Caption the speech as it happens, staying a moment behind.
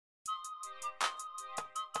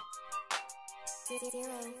Chat,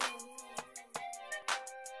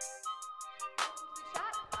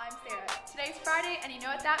 I'm Sarah. Today's Friday, and you know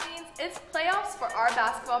what that means? It's playoffs for our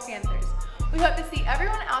basketball Panthers. We hope to see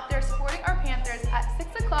everyone out there supporting our Panthers at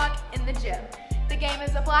 6 o'clock in the gym. The game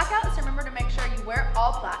is a blackout, so remember to make sure you wear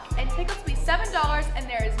all black. And tickets will be $7, and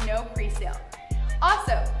there is no pre-sale.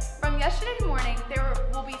 Also, from yesterday morning, there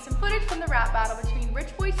will be some footage from the rap battle between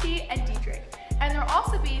Rich Boy T and Dietrich. And there will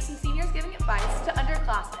also be some seniors giving advice to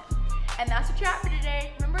underclassmen. And that's what you're at for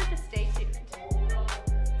today. Remember to stay tuned.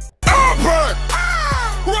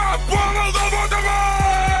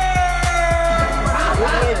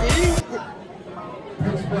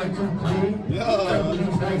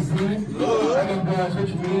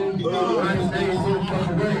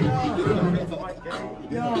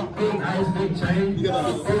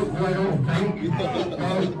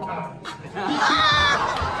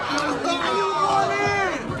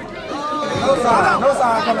 No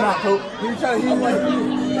sign coming out, Coop. You try to hear what?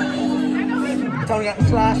 Tony got the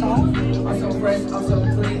flash on. I'm so fresh, I'm so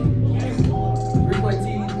clean. Rich Boy T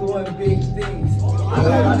doing big things. I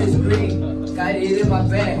got all this green, got it in my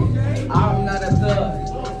bag. I'm not a thug,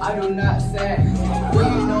 I do not sag. When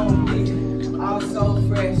you know me, I'm so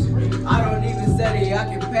fresh. I don't even study, I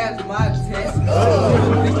can pass my test.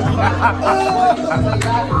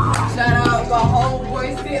 Shout out my homeboy,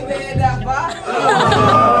 still in that vibe.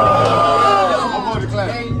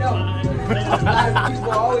 Ain't no. A lot of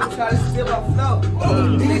people always try to steal my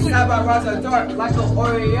flow. They snap my rise are dark like an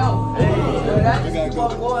Oreo. But I just keep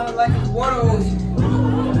on going like a water ocean.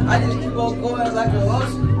 I just keep on going like an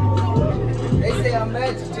ocean. They say I'm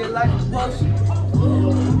magic just like a potion.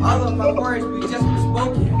 All of my words be just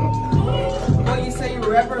spoken. When you say you're a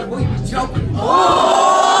rapper, boy, you be joking.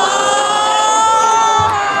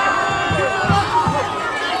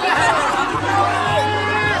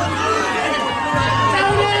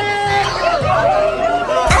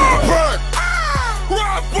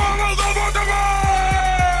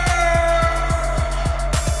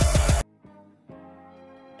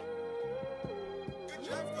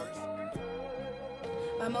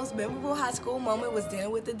 My most memorable high school moment was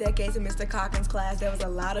dealing with the decades in Mr. Cochran's class. There was a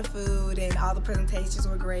lot of food and all the presentations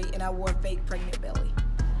were great, and I wore a fake pregnant belly.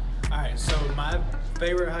 Alright, so my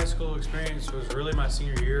favorite high school experience was really my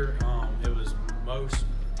senior year. It was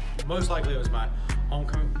most likely it was my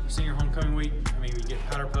senior homecoming week. I mean, we get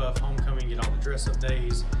powder puff, homecoming, get all the dress up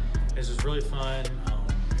days. It's just really fun.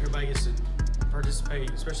 Everybody gets to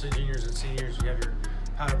participate, especially juniors and seniors. You have your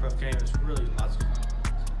powder puff game. It's really lots of fun.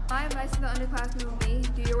 My advice to the underclassmen would be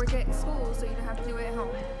do your work at school so you don't have to do it at home.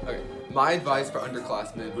 Okay, my advice for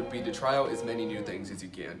underclassmen would be to try out as many new things as you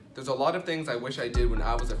can. There's a lot of things I wish I did when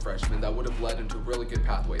I was a freshman that would have led into really good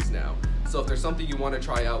pathways now. So if there's something you want to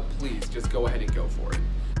try out, please just go ahead and go for it.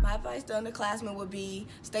 My advice to underclassmen would be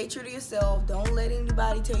stay true to yourself, don't let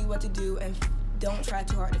anybody tell you what to do, and don't try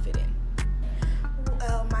too hard to fit in.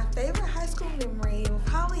 My favorite high school memory will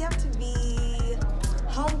probably have to be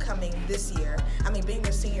homecoming this year. I mean, being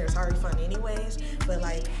a senior is already fun anyways, but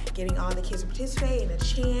like getting all the kids to participate in a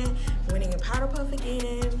chant, winning a powder puff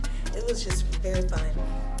again, it was just very fun.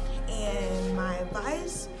 And my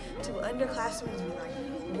advice to underclassmen would be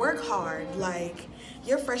like, work hard. Like,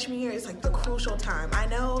 your freshman year is like the crucial time. I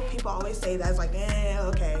know people always say that, it's like,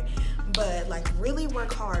 okay. But like really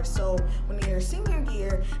work hard, so when you're senior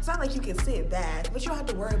year, it's not like you can sit back, but you don't have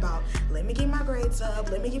to worry about, let me get my grades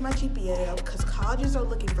up, let me get my GPA up, because colleges are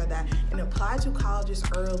looking for that, and apply to colleges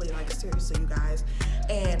early, like seriously, you guys.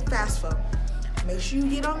 And FAFSA, make sure you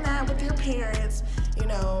get on that with your parents, you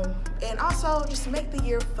know, and also just make the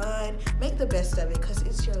year fun, make the best of it, because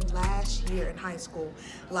it's your last year in high school.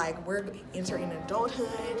 Like, we're entering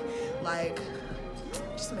adulthood, like,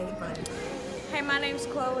 just make it fun. Hey, my name's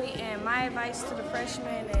Chloe, and my advice to the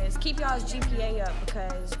freshmen is keep y'all's GPA up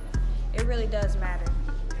because it really does matter.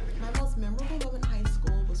 My most memorable moment in high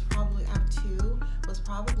school was probably, I have two, was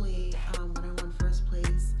probably when I won first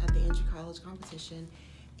place at the entry college competition,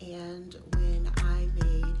 and when I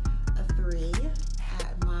made a 3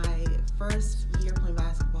 at my first year playing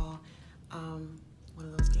basketball, one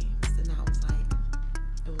of those games, and that was like,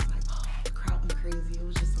 oh, the crowd went crazy. It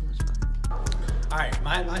was just so much fun. Alright,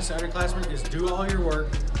 my advice to underclassmen is do all your work.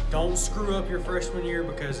 Don't screw up your freshman year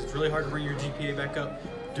because it's really hard to bring your GPA back up.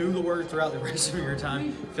 Do the work throughout the rest of your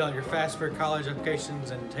time. Fill out your FAFSA for college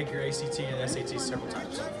applications and take your ACT and SAT several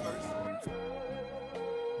times.